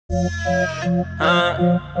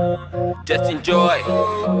Just enjoy.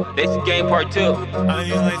 Basic game part 2. I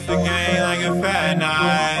like the game like a fat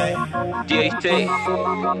night. DHT,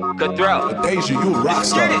 CUTTHR0. Athesia, you a rock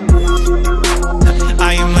star.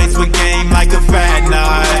 I am laced with game like a fat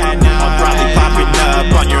night. I'm probably popping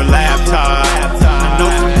up on your laptop. I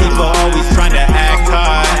know some people always trying to act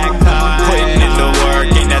hard, putting in the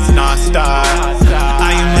work and that's non-stop.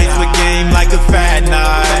 I am laced with game like a fat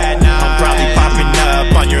night. I'm probably popping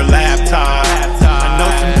up on your laptop. I know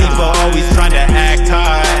some people always trying to act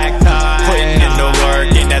hard, putting in the work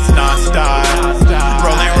and that's non-stop.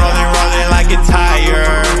 Rolling, rolling, rolling like a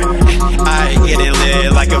tire. I get it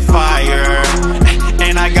lit like a fire.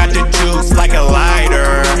 And I got the juice like a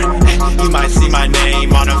lighter. You might see my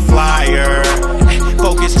name on a flyer.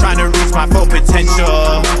 Focus trying to reach my full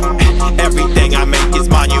potential. Everything I make is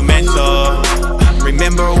monumental.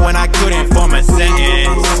 Remember when I couldn't form a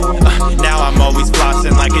sentence? Now I'm always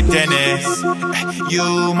flossing like a dentist.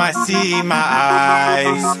 You might see my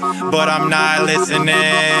eyes, but I'm not listening.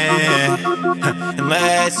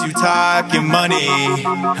 Unless you talking money,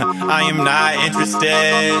 I am not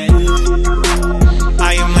interested.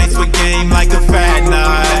 I am laced with game like a fat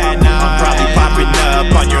night. I'm probably popping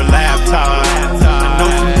up on your laptop. I know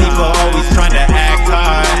some people always trying to act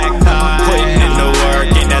hard, putting in the work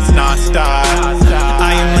and that's non-stop.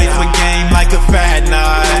 I am laced with game like a fat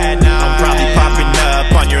night. I'm probably popping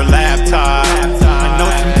up on your laptop. I know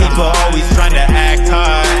some people always trying to act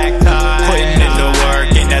hard, putting in the work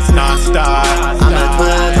and that's non-stop. I'm a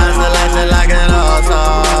 12 times selected like an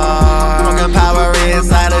all-star. Smoking power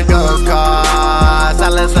inside a ghost car.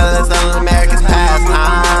 Selling America's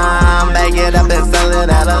pastime. Bag it up and sell it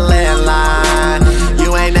at a landline.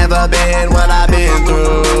 You ain't never been what I've been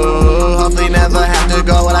through. Hopefully never have to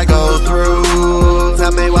go what I go through.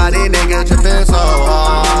 Tell me why these niggas tripping so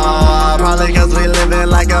hard. Probably cause we living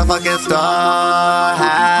like a fucking star.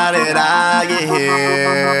 How did I get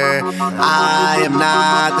here? I am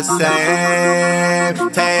not the same.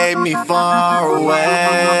 Take me far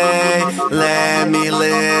away. Let me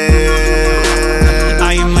live.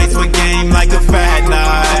 I am laced with game like a fat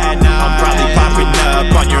night. I'm probably popping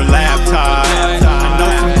up on your laptop. I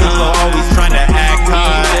know some people always trying to act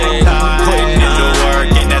hard, putting in the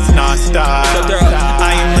work and that's non-stop.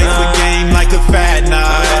 I am laced with game like a fat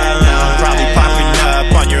night. I'm probably popping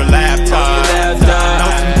up on your laptop. I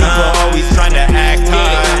know some people always trying to act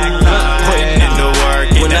hard, putting in the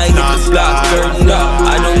work and that's non-stop.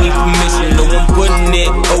 I don't need permission, no one putting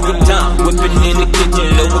it overtime. Whipping in the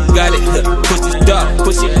kitchen, no one got it. Push the start,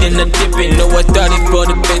 push it in the dipping. No, I started for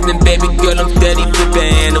the business, baby girl, I'm steady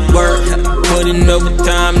flipping and the work. Putting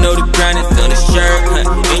overtime, know the grind is on the shirt.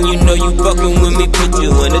 And you know you fucking with me, put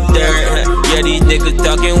you in the dirt. Yeah, these niggas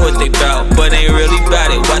talking what they bout, but ain't really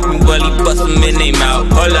bout it. Watch me while he bust them in they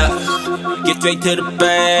mouth. Hold up, get straight to the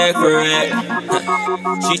bag for it.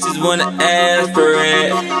 She just wanna ask for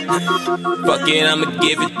it. Fuck it, I'ma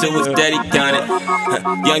give it to her, steady count it.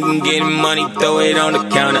 Young and getting money, throw it on the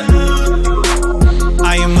counter.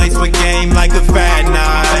 I am laced with game like a fat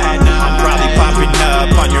night. I'm probably popping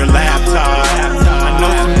up on your laptop.